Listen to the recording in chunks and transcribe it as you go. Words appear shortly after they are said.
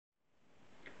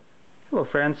Hello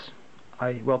friends,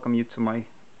 I welcome you to my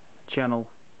channel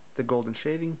The Golden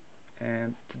Shaving,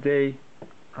 and today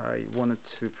I wanted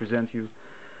to present you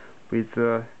with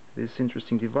this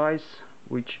interesting device,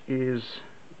 which is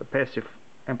a passive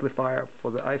amplifier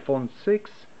for the iPhone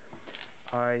 6.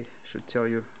 I should tell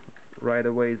you right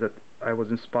away that I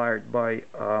was inspired by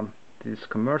this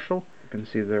commercial. You can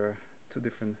see there are two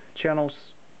different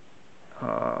channels.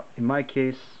 In my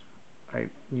case, I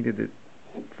needed it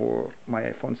for my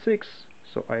iPhone 6,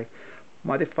 so I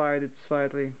modified it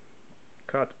slightly,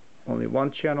 cut only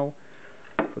one channel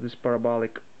for this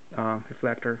parabolic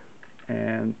reflector,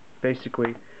 and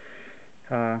basically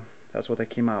that's what I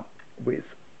came up with.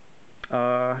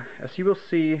 As you will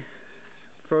see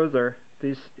further,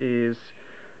 this is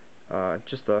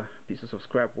just pieces of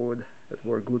scrap wood that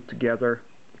were glued together.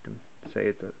 You can say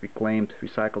it's a reclaimed,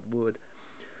 recycled wood.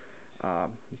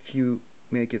 If you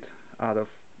make it out of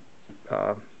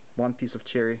one piece of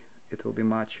cherry, it will be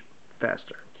much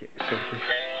faster. Okay,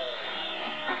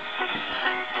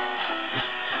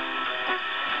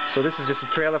 so this is just a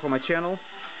trailer for my channel.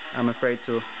 I'm afraid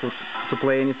to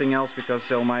play anything else because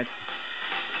they might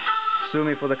sue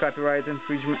me for the copyright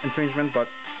infringement, but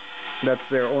that's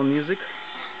their own music.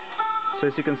 So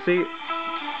as you can see,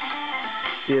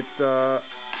 it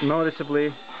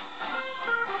noticeably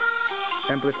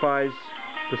amplifies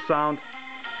the sound.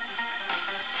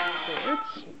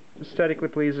 It's aesthetically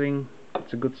pleasing.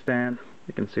 It's a good stand.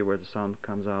 You can see where the sound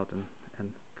comes out and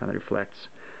kind of reflects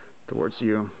towards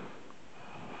you.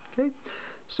 Okay,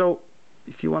 so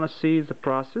if you want to see the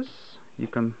process,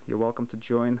 you're welcome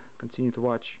to continue to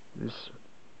watch this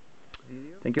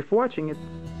video. Thank you for watching it.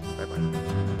 Bye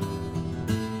bye.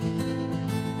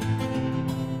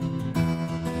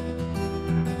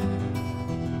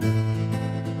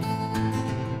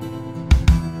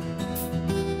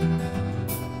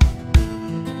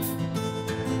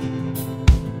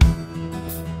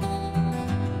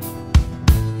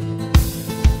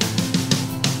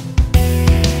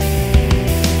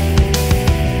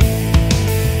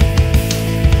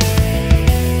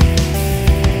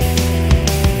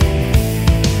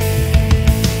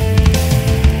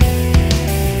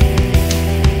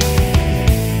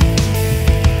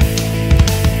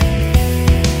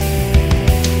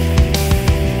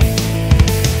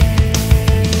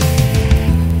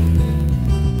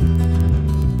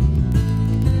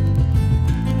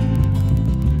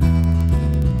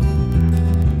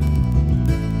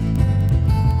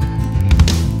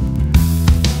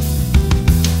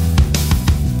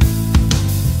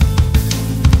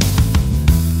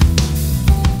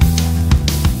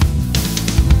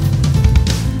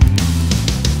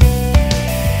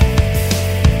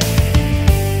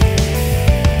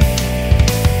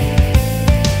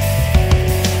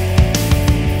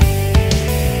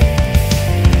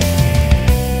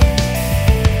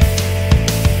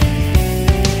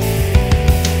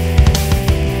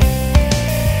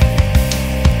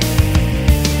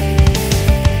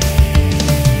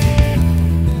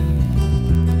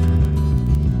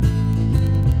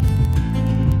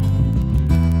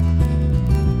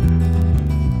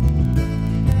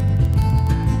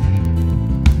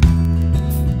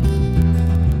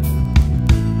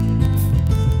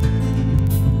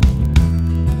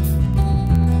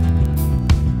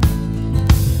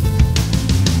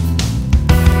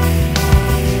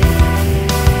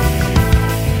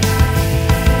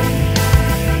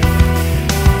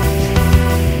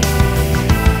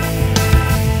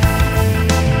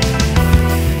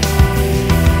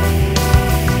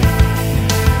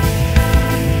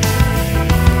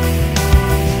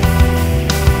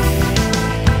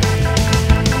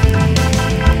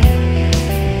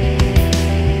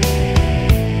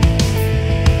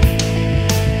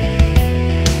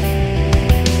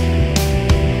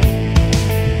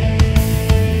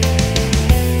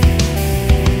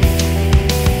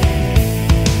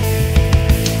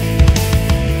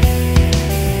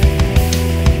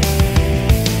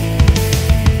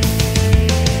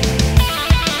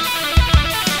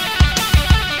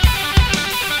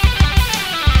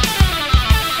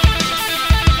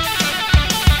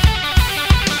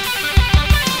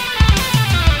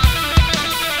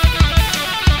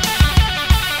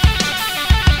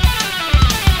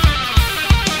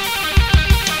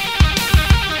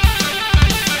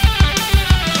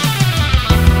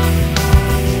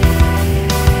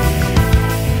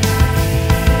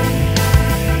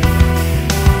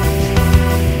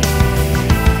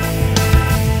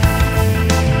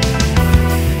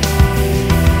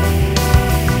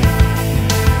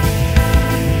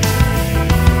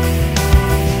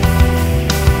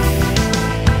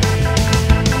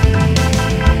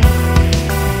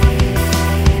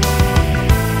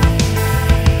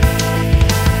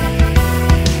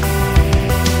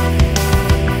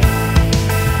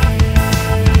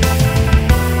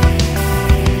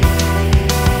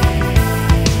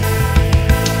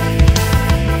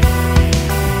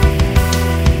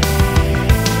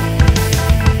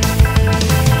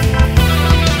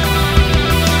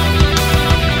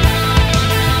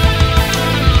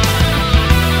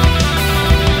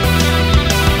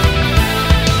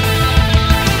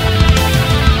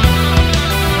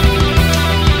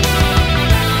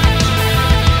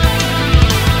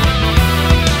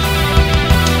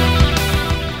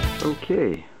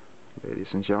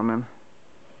 and gentlemen,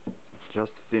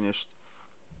 just finished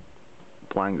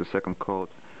applying the second coat.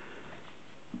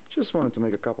 Just wanted to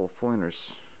make a couple of pointers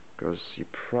because you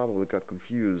probably got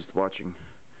confused watching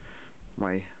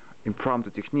my impromptu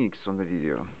techniques on the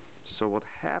video. So what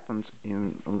happened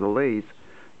on the lathe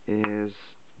is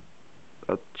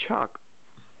a chuck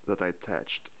that I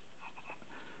attached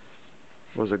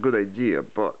was a good idea,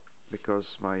 but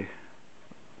because my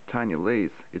tiny lathe,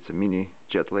 it's a mini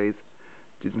jet lathe,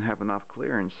 didn't have enough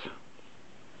clearance,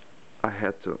 I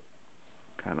had to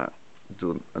kind of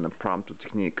do an impromptu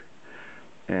technique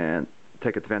and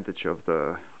take advantage of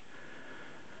the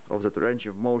range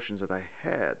of motions that I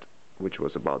had, which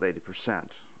was about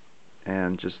 80%,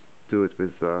 and just do it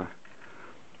with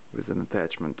an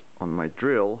attachment on my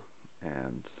drill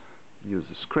and use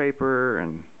the scraper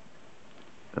and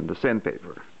the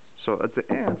sandpaper. So at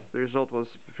the end the result was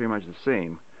pretty much the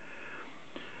same,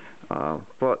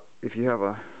 but if you have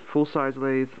a full-size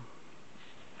lathe,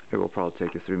 it will probably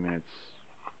take you 3 minutes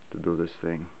to do this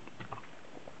thing,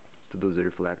 to do the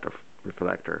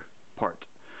reflector part.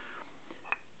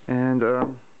 And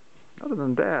other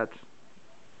than that,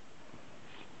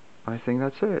 I think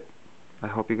that's it. I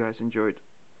hope you guys enjoyed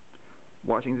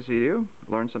watching this video,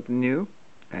 learned something new,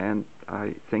 and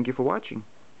I thank you for watching.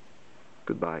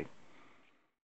 Goodbye.